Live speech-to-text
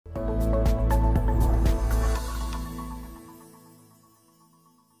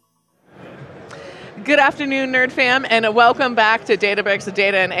Good afternoon, Nerd Fam, and welcome back to Databricks, the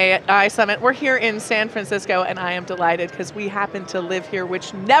Data and AI Summit. We're here in San Francisco, and I am delighted because we happen to live here,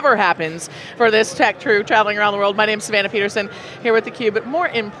 which never happens for this tech crew traveling around the world. My name is Savannah Peterson, here with theCUBE, but more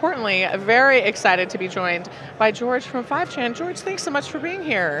importantly, very excited to be joined by George from Fivetran. George, thanks so much for being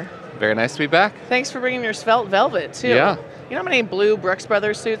here. Very nice to be back. Thanks for bringing your svelte velvet, too. Yeah. You know how many blue Brooks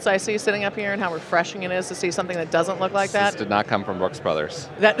Brothers suits I see sitting up here and how refreshing it is to see something that doesn't look like that? This did not come from Brooks Brothers.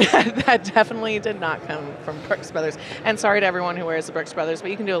 That definitely did not come from Brooks Brothers. And sorry to everyone who wears the Brooks Brothers,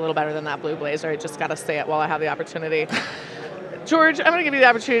 but you can do a little better than that blue blazer. I just got to say it while I have the opportunity. George, I'm going to give you the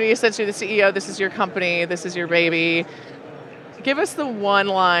opportunity, since you're the CEO, this is your company, this is your baby. Give us the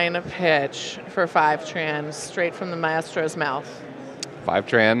one-line pitch for Fivetran, straight from the maestro's mouth.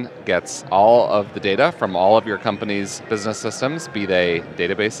 Fivetran gets all of the data from all of your company's business systems, be they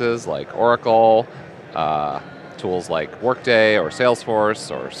databases like Oracle, tools like Workday or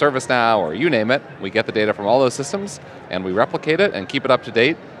Salesforce or ServiceNow or you name it. We get the data from all those systems and we replicate it and keep it up to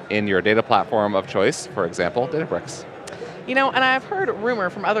date in your data platform of choice, for example, Databricks. You know, and I've heard a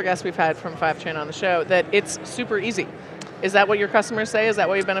rumor from other guests we've had from Fivetran on the show that it's super easy. Is that what your customers say? Is that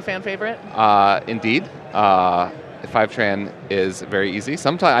why you've been a fan favorite? Indeed. Fivetran is very easy.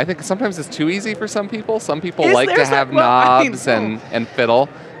 I think sometimes it's too easy for some people. Some people like to have knobs and fiddle.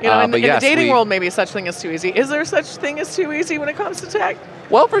 You know, in the dating world, maybe such thing as too easy. Is there such thing as too easy when it comes to tech?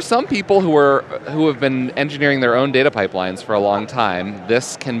 Well, for some people who have been engineering their own data pipelines for a long time,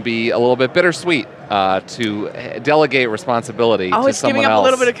 this can be a little bit bittersweet to delegate responsibility to someone else. Oh, it's giving up a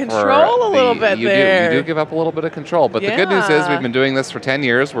little bit of control You do give up a little bit of control. But the good news is we've been doing this for 10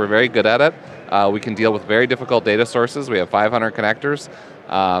 years. We're very good at it. We can deal with very difficult data sources. We have 500 connectors.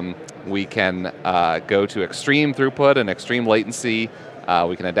 We can go to extreme throughput and extreme latency.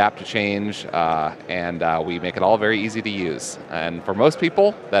 We can adapt to change, and we make it all very easy to use. And for most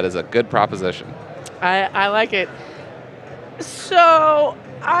people, that is a good proposition. I like it. So,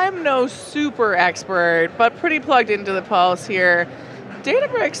 I'm no super expert, but pretty plugged into the pulse here.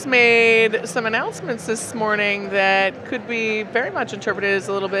 Databricks made some announcements this morning that could be very much interpreted as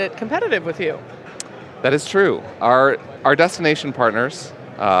a little bit competitive with you. That is true. Our destination partners,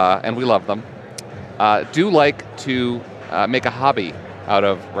 and we love them, do like to make a hobby out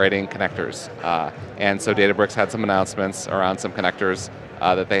of writing connectors. And so Databricks had some announcements around some connectors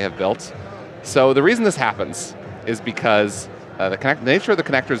that they have built. So the reason this happens is because the nature of the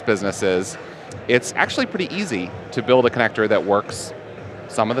connectors business is it's actually pretty easy to build a connector that works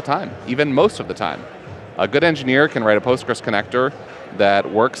some of the time, even most of the time. A good engineer can write a Postgres connector that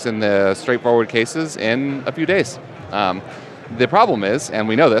works in the straightforward cases in a few days. The problem is, and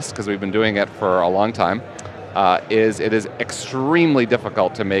we know this because we've been doing it for a long time, is it is extremely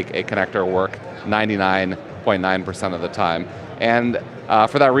difficult to make a connector work 99.9% of the time. And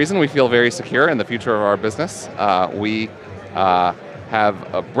for that reason, we feel very secure in the future of our business. We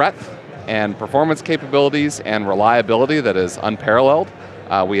have a breadth and performance capabilities and reliability that is unparalleled.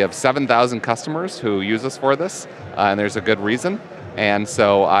 We have 7,000 customers who use us for this, and there's a good reason. And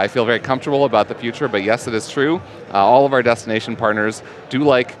so I feel very comfortable about the future, but yes, it is true. All of our destination partners do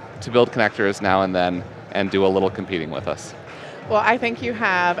like to build connectors now and then and do a little competing with us. Well, I think you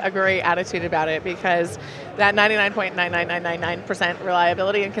have a great attitude about it because that 99.99999%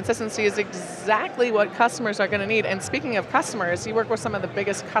 reliability and consistency is exactly what customers are going to need. And speaking of customers, you work with some of the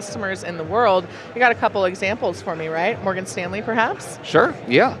biggest customers in the world. You got a couple examples for me, right? Morgan Stanley, perhaps? Sure,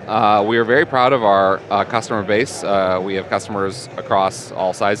 yeah. We are very proud of our customer base. We have customers across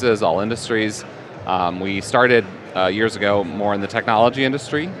all sizes, all industries. We started years ago more in the technology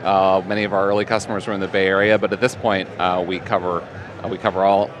industry. Many of our early customers were in the Bay Area, but at this point we cover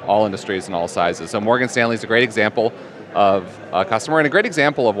all industries and all sizes. So Morgan Stanley is a great example of a customer and a great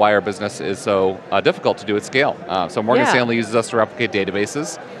example of why our business is so difficult to do at scale. So Morgan Stanley uses us to replicate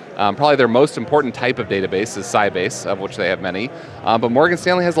databases. Probably their most important type of database is Sybase, of which they have many. But Morgan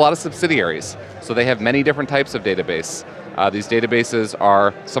Stanley has a lot of subsidiaries, so they have many different types of database. These databases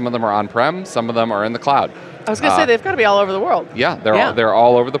some of them are on-prem, some of them are in the cloud. I was going to say, they've got to be all over the world. Yeah, they're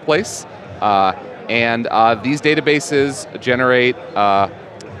all over the place. And these databases generate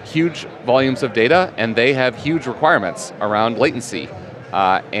huge volumes of data, and they have huge requirements around latency.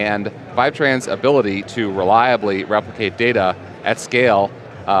 And Fivetran's ability to reliably replicate data at scale,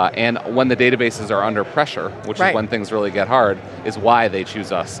 and when the databases are under pressure, which is when things really get hard, is why they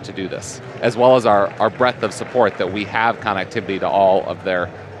choose us to do this, as well as our breadth of support that we have connectivity to all of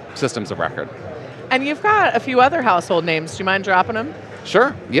their systems of record. And you've got a few other household names. Do you mind dropping them?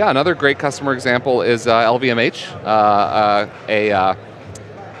 Sure, yeah, another great customer example is LVMH,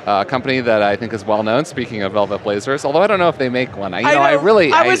 a company that I think is well known, speaking of velvet blazers, although I don't know if they make one.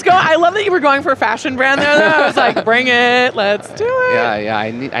 I love that you were going for a fashion brand there, though. I was like, bring it, let's do it. Yeah,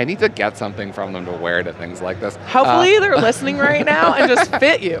 I need to get something from them to wear to things like this. Hopefully they're listening right now and just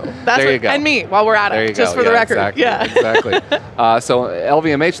fit you. There you go. And me, while we're at it, just for the record. Exactly, exactly. So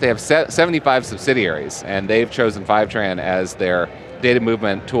LVMH, they have 75 subsidiaries, and they've chosen Fivetran as their data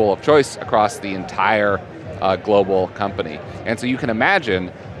movement tool of choice across the entire global company. And so you can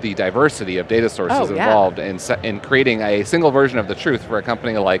imagine the diversity of data sources involved in creating a single version of the truth for a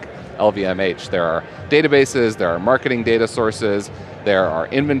company like LVMH. There are databases, there are marketing data sources, there are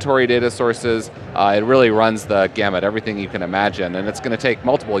inventory data sources. It really runs the gamut, everything you can imagine. And it's going to take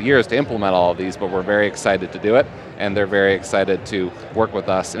multiple years to implement all of these, but we're very excited to do it, and they're very excited to work with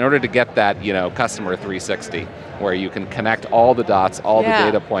us in order to get that, customer 360, where you can connect all the dots, all the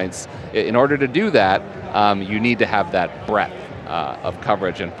data points. In order to do that, you need to have that breadth of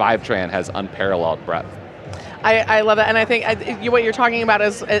coverage, and Fivetran has unparalleled breadth. I love that, and I think what you're talking about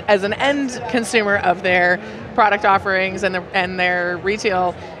is as an end consumer of their product offerings and their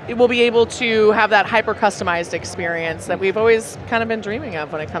retail, it will be able to have that hyper-customized experience that we've always kind of been dreaming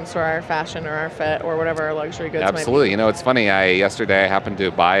of when it comes to our fashion or our fit or whatever our luxury goods might be. Absolutely. It's funny, yesterday I happened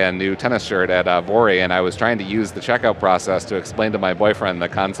to buy a new tennis shirt at Vori, and I was trying to use the checkout process to explain to my boyfriend the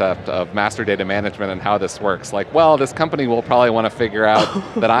concept of master data management and how this works. Like, well, this company will probably want to figure out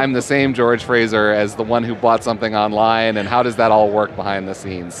that I'm the same George Fraser as the one who bought something online, and how does that all work behind the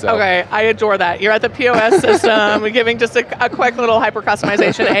scenes? So. Okay, I adore that. You're at the POS system, giving just a quick little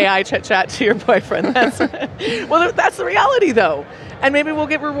hyper-customization AI chit-chat to your boyfriend. That's the reality, though. And maybe we'll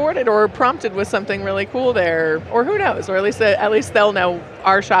get rewarded or prompted with something really cool there, or who knows, or at least they'll know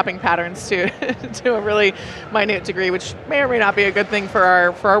our shopping patterns to a really minute degree, which may or may not be a good thing for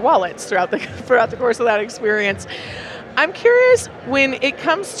our wallets throughout the course of that experience. I'm curious, when it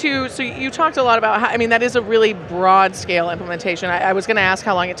comes to, so you talked a lot about how, that is a really broad scale implementation. I was going to ask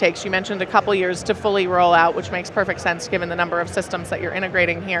how long it takes. You mentioned a couple years to fully roll out, which makes perfect sense given the number of systems that you're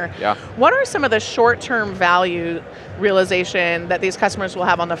integrating here. Yeah. What are some of the short-term value realization that these customers will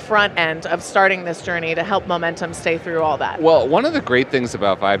have on the front end of starting this journey to help momentum stay through all that? Well, one of the great things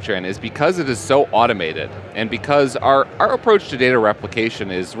about Fivetran is because it is so automated, and because our approach to data replication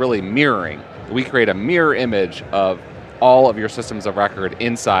is really mirroring. We create a mirror image of all of your systems of record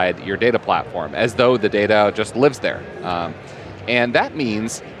inside your data platform, as though the data just lives there. And that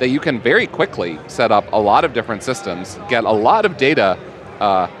means that you can very quickly set up a lot of different systems, get a lot of data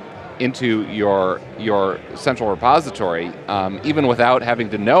into your central repository, even without having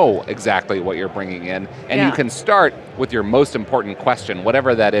to know exactly what you're bringing in. And you can start with your most important question,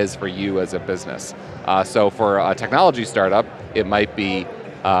 whatever that is for you as a business. So for a technology startup, it might be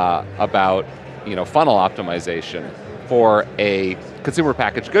about funnel optimization. For a consumer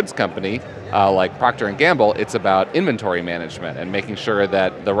packaged goods company like Procter & Gamble, it's about inventory management and making sure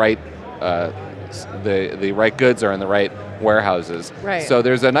that the right goods are in the right warehouses. Right. So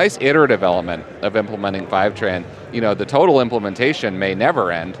there's a nice iterative element of implementing Fivetran. The total implementation may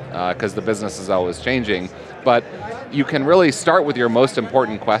never end because the business is always changing, but you can really start with your most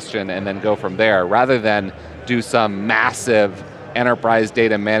important question and then go from there, rather than do some massive enterprise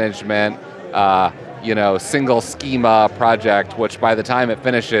data management single schema project, which by the time it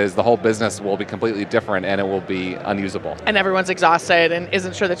finishes, the whole business will be completely different and it will be unusable. And everyone's exhausted and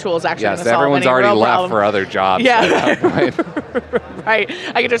isn't sure the tool is actually going to solve everyone's any already real left problem. for other jobs at that point. Right.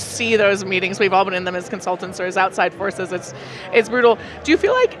 I can just see those meetings. We've all been in them as consultants or as outside forces. It's brutal. Do you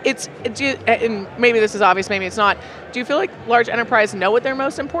feel like and maybe this is obvious, maybe it's not, do you feel like large enterprise know what their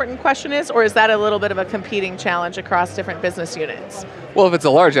most important question is, or is that a little bit of a competing challenge across different business units? Well, if it's a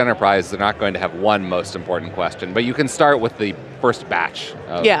large enterprise, they're not going to have one most important question, but you can start with the first batch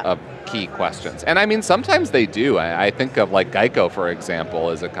of key questions. And sometimes they do. I think of like Geico, for example,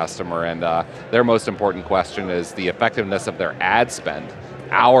 as a customer, and their most important question is the effectiveness of their ad spend,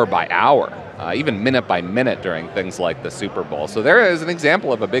 hour by hour, even minute by minute during things like the Super Bowl. So there is an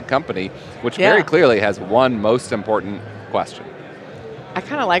example of a big company which very clearly has one most important question. I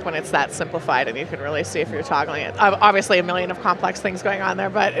kind of like when it's that simplified and you can really see if you're toggling it. Obviously a million of complex things going on there,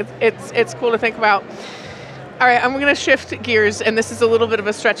 but it's cool to think about. All right, I'm going to shift gears, and this is a little bit of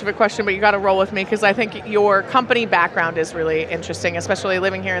a stretch of a question, but you got to roll with me because I think your company background is really interesting, especially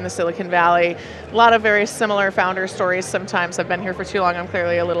living here in the Silicon Valley. A lot of very similar founder stories sometimes. I've been here for too long, I'm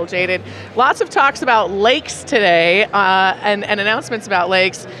clearly a little jaded. Lots of talks about lakes today and announcements about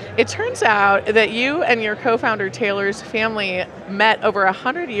lakes. It turns out that you and your co-founder Taylor's family met over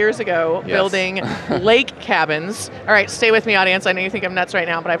 100 years ago building lake cabins. All right, stay with me, audience. I know you think I'm nuts right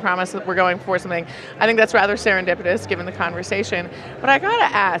now, but I promise that we're going for something. I think that's rather serendipitous. serendipitous given the conversation. But I got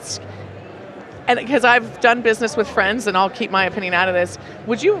to ask, and because I've done business with friends, and I'll keep my opinion out of this,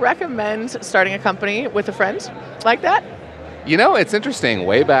 would you recommend starting a company with a friend like that? You know, it's interesting.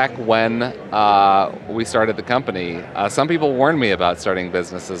 Way back when we started the company, some people warned me about starting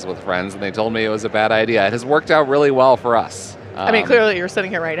businesses with friends, and they told me it was a bad idea. It has worked out really well for us. I mean, clearly you're sitting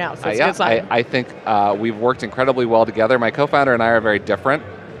here right now, so it's a good sign. I think we've worked incredibly well together. My co-founder and I are very different,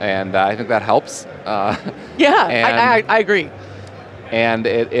 and I think that helps. I agree. And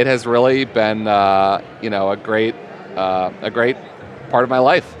it has really been, a great part of my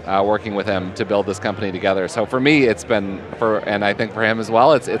life working with him to build this company together. So for me, it's been and I think for him as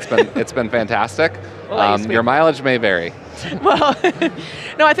well, it's been fantastic. Your mileage may vary. Well,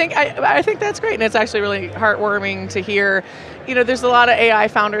 no, I think that's great, and it's actually really heartwarming to hear. You know, there's a lot of AI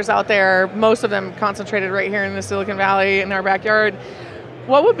founders out there, most of them concentrated right here in the Silicon Valley in our backyard.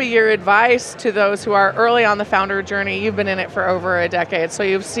 What would be your advice to those who are early on the founder journey? You've been in it for over a decade, so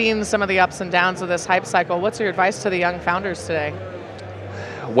you've seen some of the ups and downs of this hype cycle. What's your advice to the young founders today?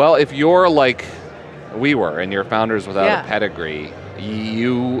 Well, if you're like we were, and you're founders without a pedigree,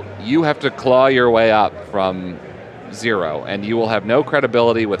 you have to claw your way up from zero, and you will have no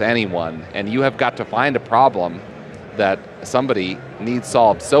credibility with anyone, and you have got to find a problem that somebody needs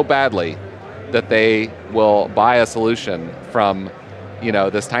solved so badly that they will buy a solution from,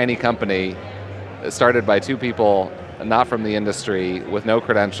 this tiny company started by two people not from the industry with no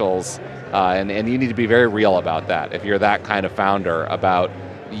credentials, and you need to be very real about that if you're that kind of founder. About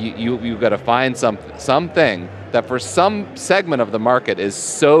you've got to find something that for some segment of the market is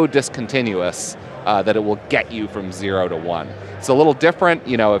so discontinuous that it will get you from 0 to 1. It's a little different,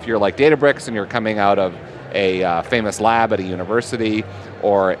 if you're like Databricks and you're coming out of a famous lab at a university,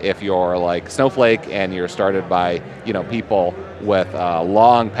 or if you're like Snowflake and you're started by people with a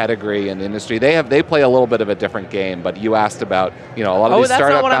long pedigree in the industry. They play a little bit of a different game. But you asked about a lot of these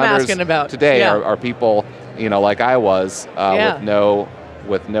startup founders today are people like I was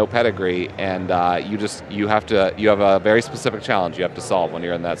with no pedigree, and you have a very specific challenge you have to solve when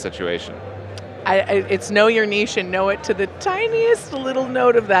you're in that situation. It's know your niche and know it to the tiniest little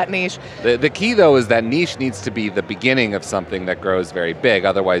note of that niche. The key, though, is that niche needs to be the beginning of something that grows very big.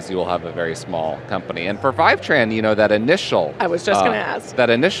 Otherwise, you will have a very small company. And for Fivetran, that initial... I was just going to ask.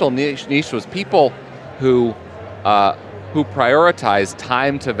 That initial niche was people who prioritize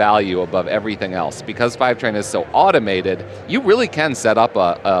time to value above everything else. Because Fivetran is so automated, you really can set up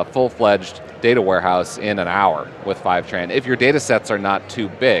a full-fledged data warehouse in an hour with Fivetran if your data sets are not too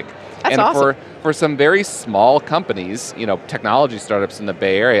big. That's awesome. For some very small companies, technology startups in the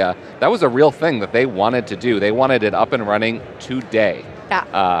Bay Area, that was a real thing that they wanted to do. They wanted it up and running today.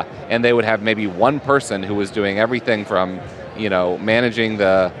 Yeah. And they would have maybe one person who was doing everything from, managing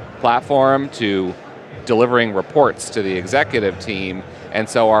the platform to delivering reports to the executive team. And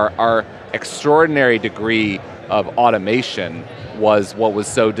so our extraordinary degree of automation was what was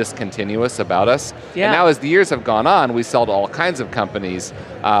so discontinuous about us. Yeah. And now as the years have gone on, we sell to all kinds of companies.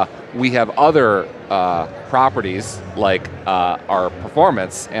 We have other properties like our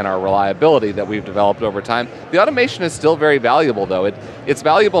performance and our reliability that we've developed over time. The automation is still very valuable, though. It's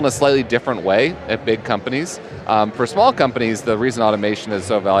valuable in a slightly different way at big companies. For small companies, the reason automation is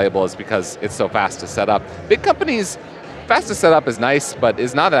so valuable is because it's so fast to set up. Big companies, fast to set up is nice, but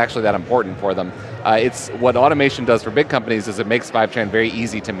is not actually that important for them. It's what automation does for big companies is it makes Fivetran very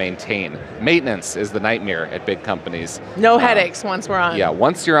easy to maintain. Maintenance is the nightmare at big companies. No headaches once we're on. Yeah,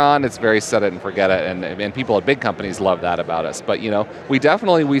 once you're on, it's very set it and forget it, and people at big companies love that about us. But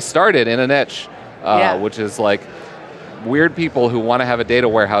we started in a niche, which is like weird people who want to have a data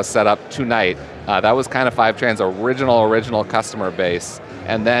warehouse set up tonight. That was kind of Fivetran's original customer base,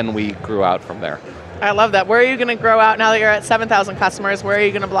 and then we grew out from there. I love that. Where are you going to grow out now that you're at 7,000 customers? Where are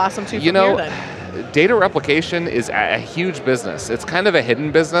you going to blossom to from here then? Data replication is a huge business. It's kind of a hidden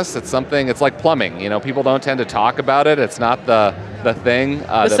business. It's like plumbing. People don't tend to talk about it. It's not the thing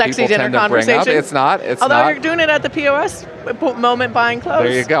that sexy people dinner tend to bring up. It's not. Although you're doing it at the POS moment buying clothes.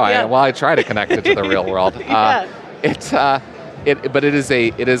 There you go. Yeah. I try to connect it to the real world. Yeah. But it is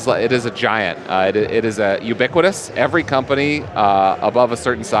a giant. It is a ubiquitous. Every company above a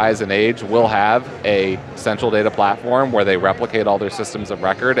certain size and age will have a central data platform where they replicate all their systems of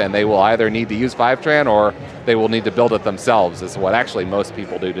record, and they will either need to use Fivetran or they will need to build it themselves, is what actually most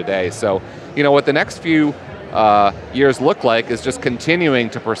people do today. So, what the next few years look like is just continuing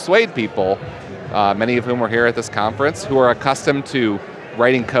to persuade people, many of whom are here at this conference, who are accustomed to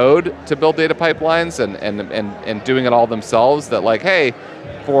writing code to build data pipelines and doing it all themselves, that like, hey,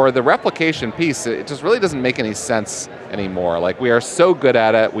 for the replication piece, it just really doesn't make any sense anymore. Like, we are so good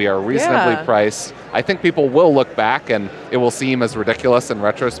at it, we are reasonably priced. I think people will look back and it will seem as ridiculous in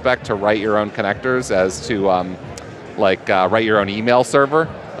retrospect to write your own connectors as to write your own email server,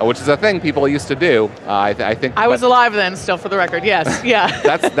 which is a thing people used to do. I think I was alive then, still, for the record. Yes, yeah.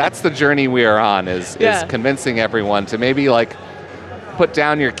 that's the journey we are on. Is convincing everyone to maybe put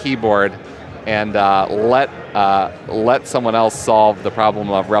down your keyboard and let someone else solve the problem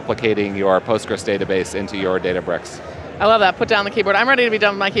of replicating your Postgres database into your Databricks. I love that. Put down the keyboard. I'm ready to be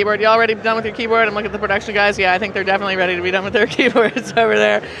done with my keyboard. You all ready to be done with your keyboard? I'm looking at the production guys. Yeah, I think they're definitely ready to be done with their keyboards over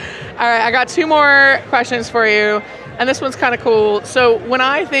there. All right, I got 2 more questions for you, and this one's kind of cool. So when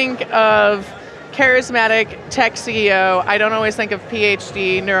I think of charismatic tech CEO, I don't always think of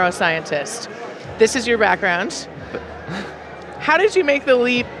PhD neuroscientist. This is your background. How did you make the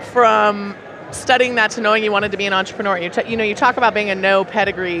leap from studying that to knowing you wanted to be an entrepreneur? You talk about being a no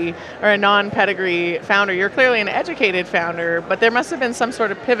pedigree or a non-pedigree founder. You're clearly an educated founder, but there must have been some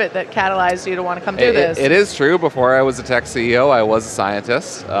sort of pivot that catalyzed you to want to come do this. It is true. Before I was a tech CEO, I was a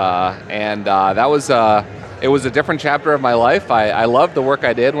scientist, and that was it was a different chapter of my life. I loved the work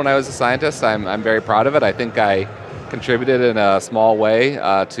I did when I was a scientist. I'm very proud of it. I think I contributed in a small way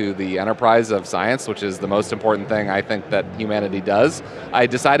to the enterprise of science, which is the most important thing I think that humanity does. I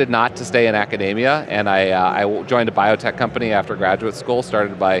decided not to stay in academia, and I joined a biotech company after graduate school,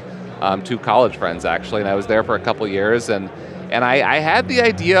 started by 2 college friends actually, and I was there for a couple years, and I had the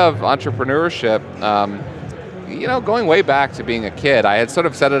idea of entrepreneurship going way back to being a kid. I had sort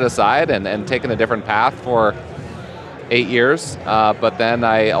of set it aside and taken a different path for 8 years, but then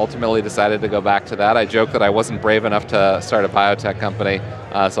I ultimately decided to go back to that. I joked that I wasn't brave enough to start a biotech company,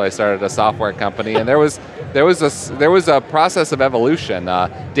 so I started a software company. And there was a process of evolution.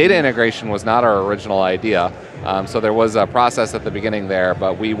 Data integration was not our original idea, so there was a process at the beginning there.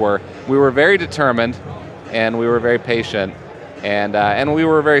 But we were very determined, and we were very patient, and we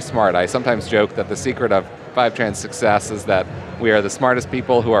were very smart. I sometimes joke that the secret of Fivetran's success is that we are the smartest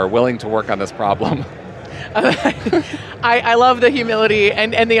people who are willing to work on this problem. I love the humility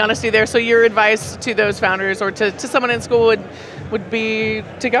and the honesty there. So your advice to those founders or to someone in school would be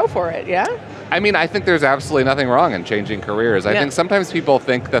to go for it, yeah? I mean, I think there's absolutely nothing wrong in changing careers. I think sometimes people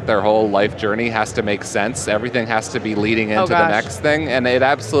think that their whole life journey has to make sense. Everything has to be leading into the next thing, and it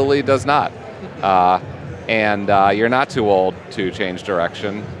absolutely does not. And you're not too old to change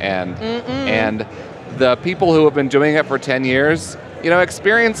direction. And the people who have been doing it for 10 years,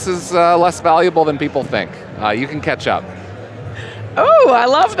 experience is less valuable than people think. You can catch up. Oh, I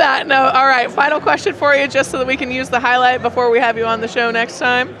love that. No, all right, final question for you, just so that we can use the highlight before we have you on the show next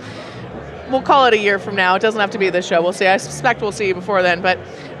time. We'll call it a year from now. It doesn't have to be this show. We'll see. I suspect we'll see you before then. But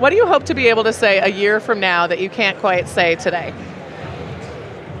what do you hope to be able to say a year from now that you can't quite say today?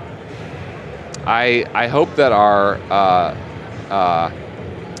 I hope that our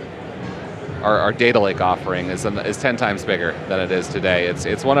data lake offering is 10 times bigger than it is today.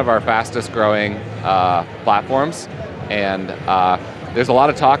 It's one of our fastest growing platforms, and there's a lot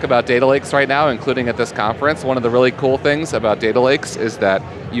of talk about data lakes right now, including at this conference. One of the really cool things about data lakes is that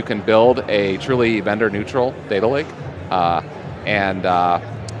you can build a truly vendor neutral data lake and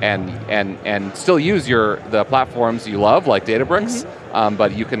still use the platforms you love, like Databricks,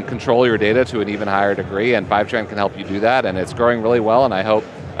 but you can control your data to an even higher degree, and Fivetran can help you do that, and it's growing really well, and I hope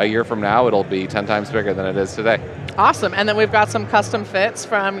a year from now it'll be 10 times bigger than it is today. Awesome, and then we've got some custom fits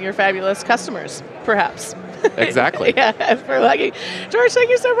from your fabulous customers, perhaps. Exactly. Yeah, for lucky. George, thank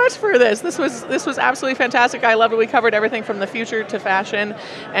you so much for this. This was absolutely fantastic. I loved it. We covered everything from the future to fashion,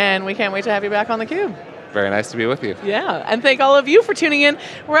 and we can't wait to have you back on theCUBE. Very nice to be with you. Yeah, and thank all of you for tuning in,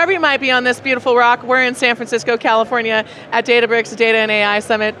 wherever you might be on this beautiful rock. We're in San Francisco, California, at Databricks Data and AI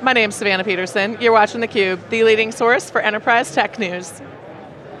Summit. My name's Savannah Peterson. You're watching theCUBE, the leading source for enterprise tech news.